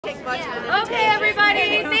much for the invitation. Okay,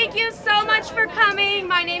 everybody, thank you so much for coming.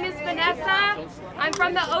 My name is Vanessa. I'm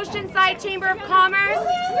from the Oceanside Chamber of Commerce,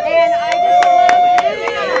 and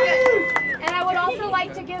I would also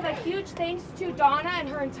like to give a huge thanks to Donna and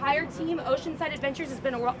her entire team. Oceanside Adventures has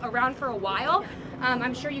been around for a while.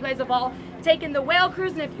 I'm sure you guys have all taken the whale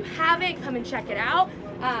cruise, and if you haven't, come and check it out.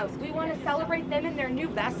 We want to celebrate them in their new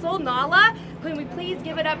vessel, Nala. Can we please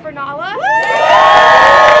give it up for Nala?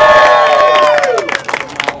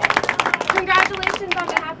 Congratulations on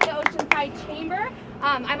behalf of the Oceanside Chamber.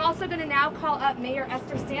 I'm also going to now call up Mayor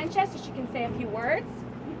Sanchez so she can say a few words.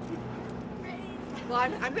 Well,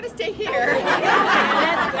 I'm going to stay here.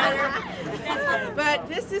 That's better. But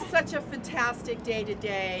this is such a fantastic day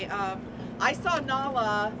today. I saw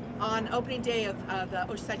Nala on opening day of the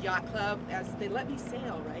Oceanside Yacht Club as they let me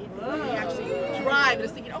sail, right? They let me actually drive. And I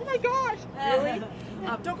was thinking, oh my gosh, really?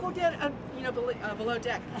 Don't go down, below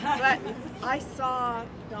deck. But I saw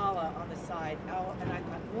Nala on the side, and I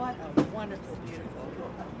thought, what a wonderful,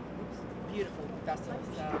 beautiful vessel.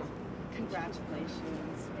 So,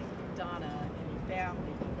 congratulations, Donna and your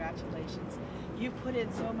family. Congratulations. You put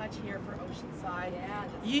in so much here for Oceanside.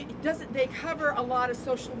 Yeah. They cover a lot of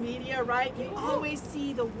social media, right? You always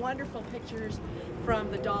see the wonderful pictures from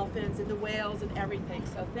the dolphins and the whales and everything.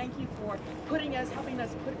 So thank you for helping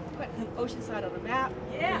us put Oceanside on the map.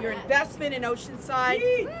 Yeah. And your investment in Oceanside.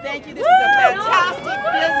 Thank you. This is a fantastic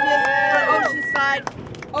business for Oceanside.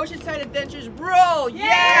 Oceanside Adventures rule.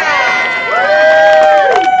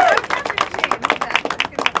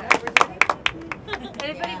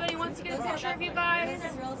 Anybody wants to get a picture of you guys?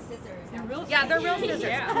 Those are real scissors. Yeah, they're real scissors.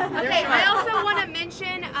 Yeah. Okay, I also want to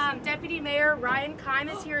mention Deputy Mayor Ryan Kime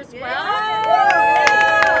is here as well.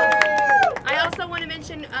 I also want to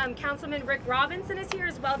mention Councilman Rick Robinson is here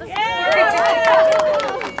as well this morning.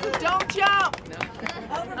 Don't jump!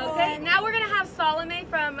 Okay, now we're going to have Salome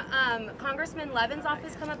from Congressman Levin's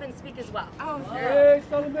office come up and speak as well. Hey,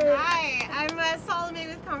 Salome! Hi, I'm Salome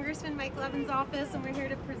with Congressman Mike Levin's office, and we're here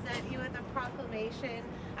to present you with a proclamation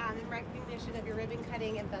in recognition of your ribbon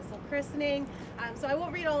cutting and vessel christening. So I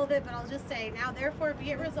won't read all of it, but I'll just say, now therefore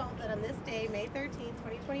be it resolved that on this day, May 13th,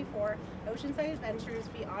 2024, Oceanside Adventures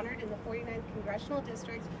be honored in the 49th Congressional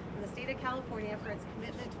District in the state of California for its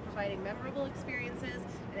commitment to providing memorable experiences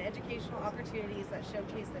and educational opportunities that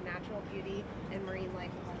showcase the natural beauty and marine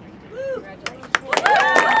life of our region. Congratulations.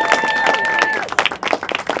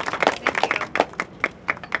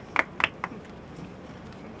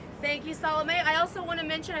 Thank you, Salome. I also want to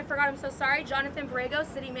mention, I forgot, I'm so sorry, Jonathan Borrego,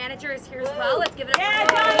 City Manager, is here as well. Let's give it up for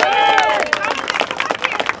Jonathan.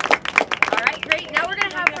 All right, great. Now we're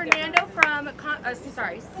going to have Fernando from,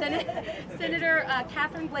 Senator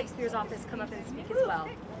Catherine Blakespeare's office come up and speak as well.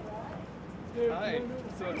 Hi,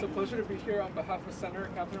 so it's a pleasure to be here on behalf of Senator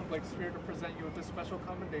Catherine Blakespeare to present you with a special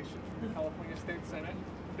commendation from the California State Senate,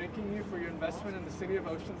 thanking you for your investment in the city of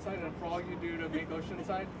Oceanside and for all you do to make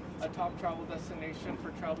Oceanside a top travel destination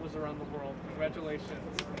for travelers around the world.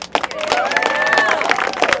 Congratulations.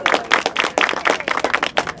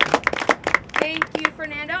 Thank you,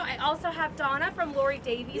 Fernando. I also have Donna from Lori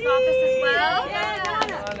Davies' office as well.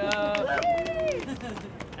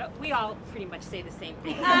 We all pretty much say the same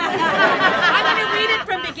thing. I'm going to read it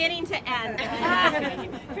from beginning to end.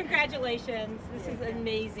 Congratulations. This is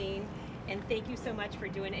amazing. And thank you so much for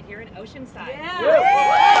doing it here in Oceanside.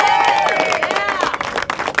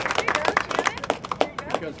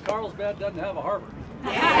 Because Carlsbad doesn't have a harbor.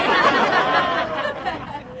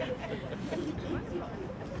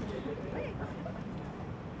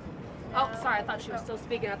 Oh, sorry, I thought she was still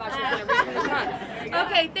speaking. I thought she was going to read from the front.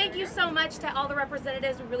 Okay, thank you so much to all the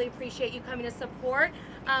representatives. We really appreciate you coming to support.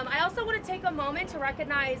 I also want to take a moment to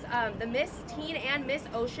recognize the Miss Teen and Miss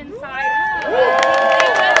Oceanside.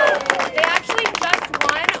 They actually just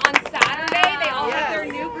won on Saturday. They all have their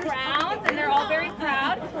new crowns, and they're all very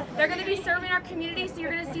proud. They're going to be serving our community, so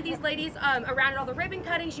you're going to see these ladies around at all the ribbon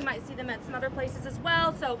cuttings. You might see them at some other places as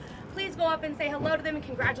well. So please go up and say hello to them and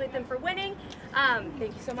congratulate them for winning. Thank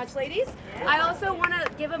you so much, ladies. I also want to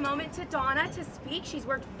give a moment to Donna to speak. She's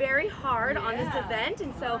worked very hard on this event,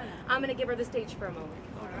 and so I'm going to give her the stage for a moment.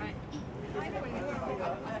 All right.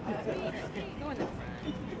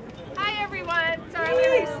 Hi everyone. So I'm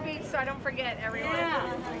going to speak so I don't forget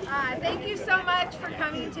everyone. Thank you so much for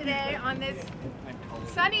coming today on this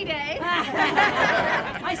sunny day.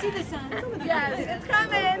 I see the sun. Yes, it's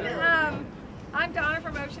coming. I'm Donna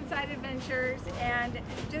from Oceanside Adventures, and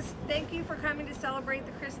just thank you for coming to celebrate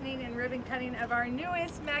the christening and ribbon cutting of our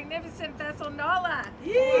newest magnificent vessel, Nala.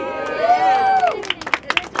 It is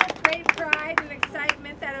with great pride and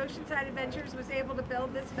excitement that Oceanside Adventures was able to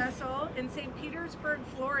build this vessel in St. Petersburg,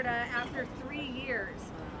 Florida after 3 years.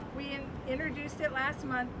 introduced it last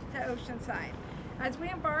month to Oceanside. As we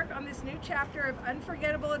embark on this new chapter of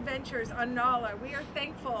unforgettable adventures on NOLA, we are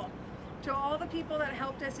thankful to all the people that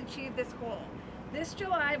helped us achieve this goal. This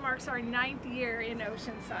July marks our 9th year in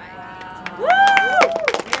Oceanside. Wow.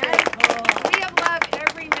 We have loved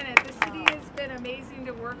every minute. The city has been amazing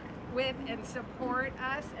to work with and support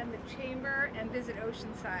us and the Chamber and visit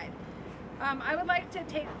Oceanside. I would like to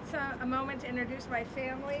take a moment to introduce my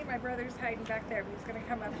family. My brother's hiding back there, but he's going to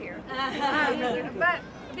come up here. But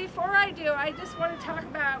before I do, I just want to talk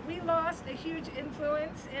about, we lost a huge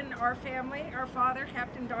influence in our family, our father,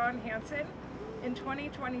 Captain Don Hansen, in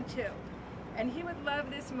 2022. And he would love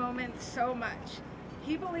this moment so much.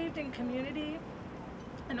 He believed in community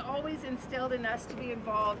and always instilled in us to be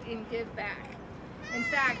involved in Give Back. In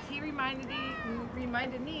fact, he reminded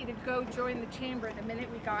me to go join the Chamber the minute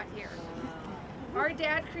we got here. Our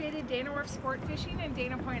dad created Dana Wharf Sport Fishing in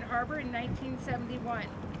Dana Point Harbor in 1971.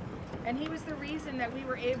 And he was the reason that we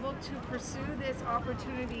were able to pursue this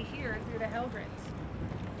opportunity here through the Heldrens.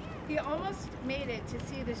 He almost made it to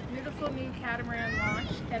see this beautiful new catamaran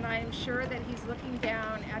launch, and I am sure that he's looking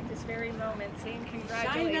down at this very moment saying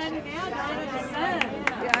congratulations. Shining on the man, the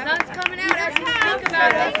sun. Sun's coming out as we speak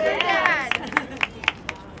about it. Thank you, Dad.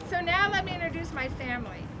 So now let me introduce my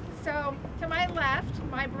family. So to my left,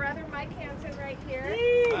 my brother Mike Hansen right here. And his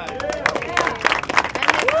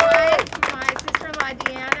wife, my sister-in-law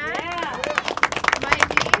Deanna. My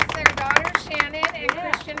niece, their daughter Shannon and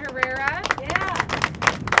Christian Herrera.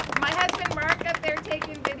 My husband Mark up there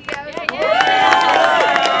taking videos.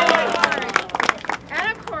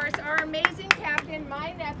 And of course, our amazing captain,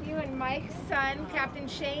 my nephew and Mike's son, Captain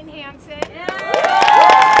Shane Hansen.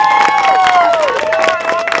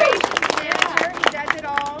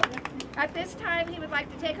 At this time, he would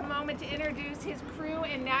like to take a moment to introduce his crew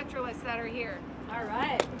and naturalists that are here. All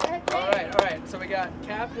right. All right. So we got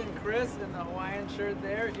Captain Chris in the Hawaiian shirt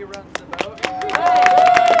there. He runs the boat.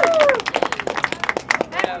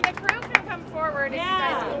 And the crew can come forward if you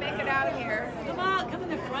guys can make it out of here. Come on, come in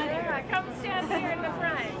the front. Yeah, come stand here in the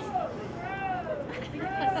front.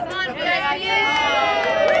 Come on,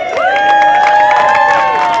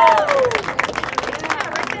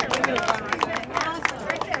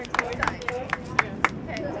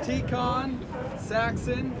 T-Con,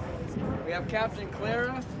 Saxon, we have Captain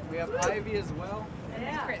Clara, we have Ivy as well.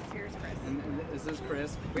 Chris, here's Chris. And this is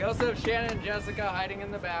Chris. We also have Shannon and Jessica hiding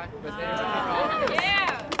in the back, but they are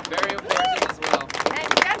very important as well. And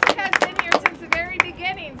Jessica's been here since the very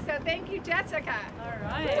beginning, so thank you, Jessica. All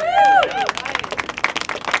right.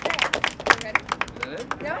 Ready? Is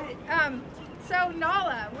that it? No? So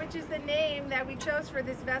Nala, which is the name that we chose for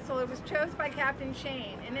this vessel, it was chosen by Captain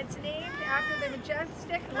Shane, and it's named after the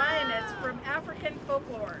majestic lioness from African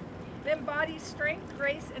folklore. It embodies strength,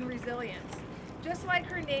 grace, and resilience. Just like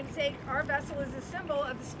her namesake, our vessel is a symbol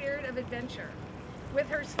of the spirit of adventure. With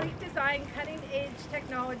her sleek design, cutting-edge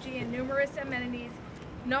technology, and numerous amenities,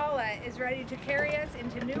 Nala is ready to carry us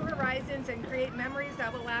into new horizons and create memories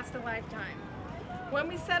that will last a lifetime. When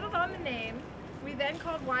we settled on the name, we then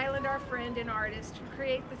called Wyland, our friend and artist, to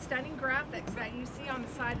create the stunning graphics that you see on the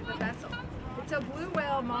side of the vessel. It's a blue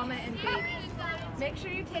whale, mama and baby. Make sure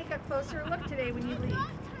you take a closer look today when you leave.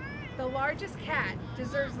 The largest cat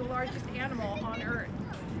deserves the largest animal on Earth.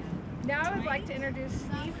 Now I would like to introduce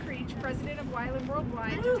Steve Creech, president of Wyland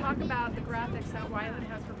Worldwide, to talk about the graphics that Wyland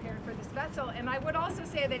has prepared for this vessel. And I would also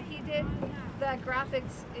say that he did the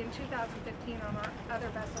graphics in 2015 on our other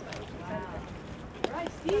vessel, the Oceanside Adventure.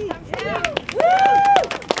 Right, Steve.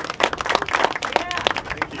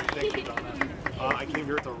 Thank you, Donna. I came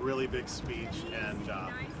here with a really big speech, and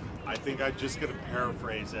I think I'm just going to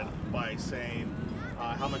paraphrase it by saying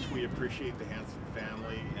how much we appreciate the Hansen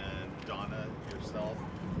family and Donna, yourself,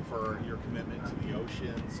 for your commitment to the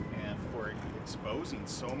oceans and for exposing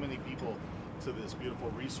so many people to this beautiful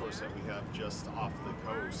resource that we have just off the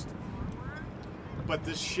coast. But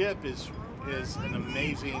this ship is an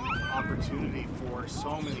amazing opportunity for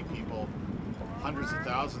so many people, hundreds of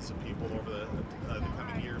thousands of people over the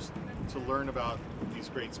coming years, to learn about these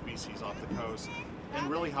great species off the coast and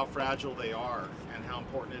really how fragile they are and how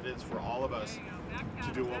important it is for all of us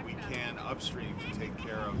to do what we can upstream to take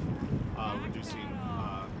care of reducing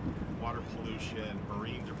water pollution,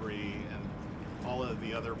 marine debris, and all of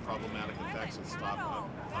the other problematic effects that stop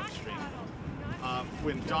upstream.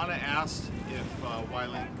 When Donna asked if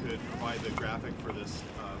Wyland could provide the graphic for this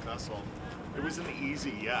vessel, it was an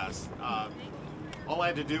easy yes. All I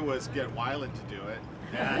had to do was get Wyland to do it.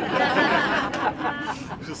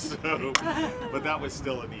 But that was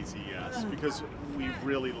still an easy yes, because we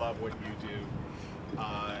really love what you do.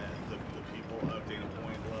 The people of Dana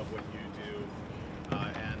Point love what you do,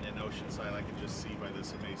 and in Oceanside. I can just see by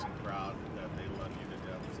this amazing crowd that they love you to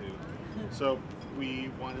death too. So we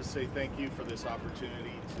want to say thank you for this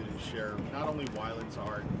opportunity to share not only Wyland's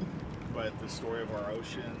art, but the story of our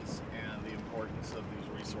oceans and the importance of these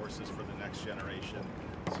resources for the next generation.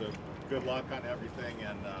 So good luck on everything,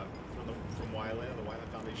 and from Wyland, the Wyland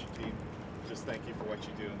Foundation team, just thank you for what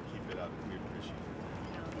you do and keep it up. We appreciate it.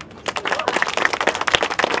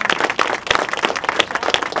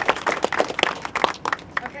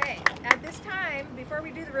 Okay, at this time, before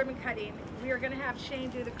we do the ribbon cutting, we are going to have Shane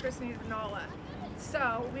do the christening of Nala.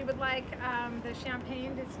 So we would like the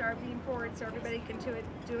champagne to start being poured so everybody can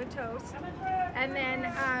do a toast. And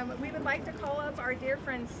then we would like to call up our dear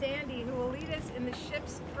friend Sandy, who will lead us in the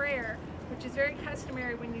ship's prayer, which is very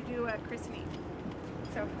customary when you do a christening.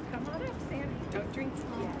 So come on up, Sandy. Don't drink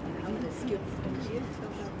small. Yeah, I'm going to scoop you.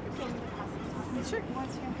 Sure.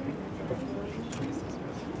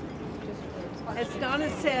 As Donna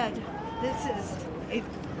said, this is a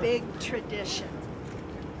big tradition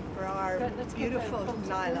for our beautiful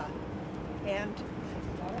Nyla, and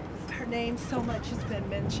her name so much has been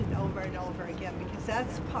mentioned over and over again because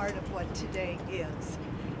that's part of what today is.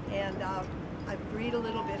 And I read a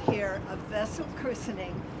little bit here. A vessel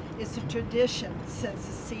christening is a tradition since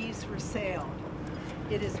the seas were sailed.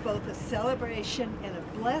 It is both a celebration and a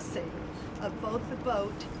blessing of both the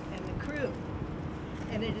boat and the crew.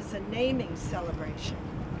 And it is a naming celebration.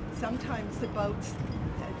 Sometimes the boats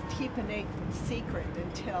keep a name secret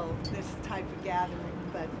until this type of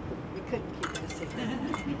gathering, but we couldn't keep it a secret.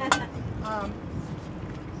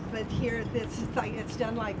 But here, this is like, it's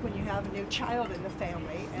done like when you have a new child in the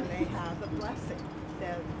family and they have a blessing,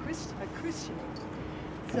 a christening.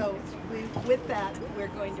 So with that, we're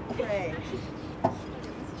going to pray.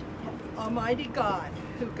 Almighty God,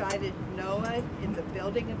 who guided Noah in the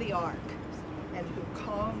building of the ark and who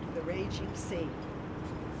calmed the raging sea,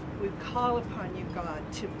 we call upon you, God,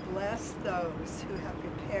 to bless those who have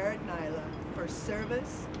prepared Nyla for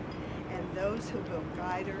service and those who will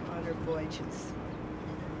guide her on her voyages.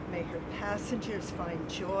 May her passengers find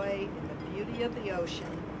joy in the beauty of the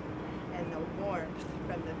ocean and the warmth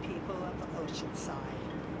from the people of Oceanside.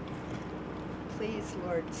 Please,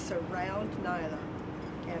 Lord, surround Nyla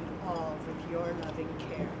and all with your loving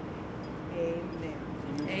care. Amen.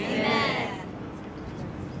 Amen.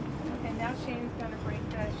 Okay, now Shane's going to break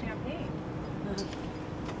the champagne.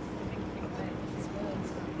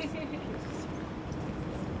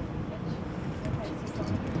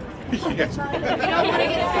 We don't want to get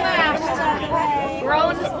splashed. We're all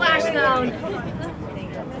in the splash zone.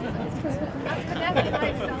 That's my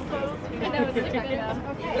cell phone. I know it's super good.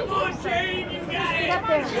 Okay. Come on, Shane, you got it. Up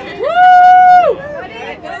there. Woo!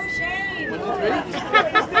 Go, Shane.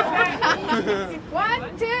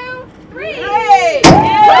 1, 2, 3. Hey!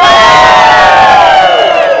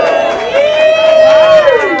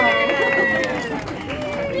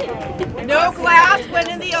 No glass went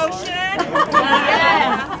in the ocean.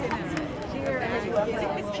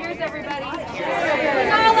 Yes. Cheers, everybody. Cheers.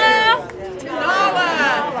 Nala. Nala.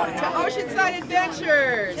 To Oceanside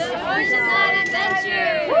Adventures. To Oceanside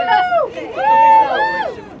Adventures. Woo!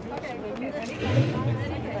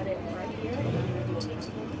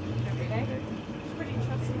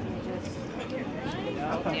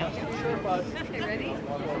 Okay, ready?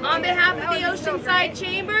 On behalf of the Oceanside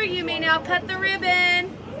Chamber, you may now cut the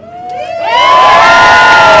ribbon.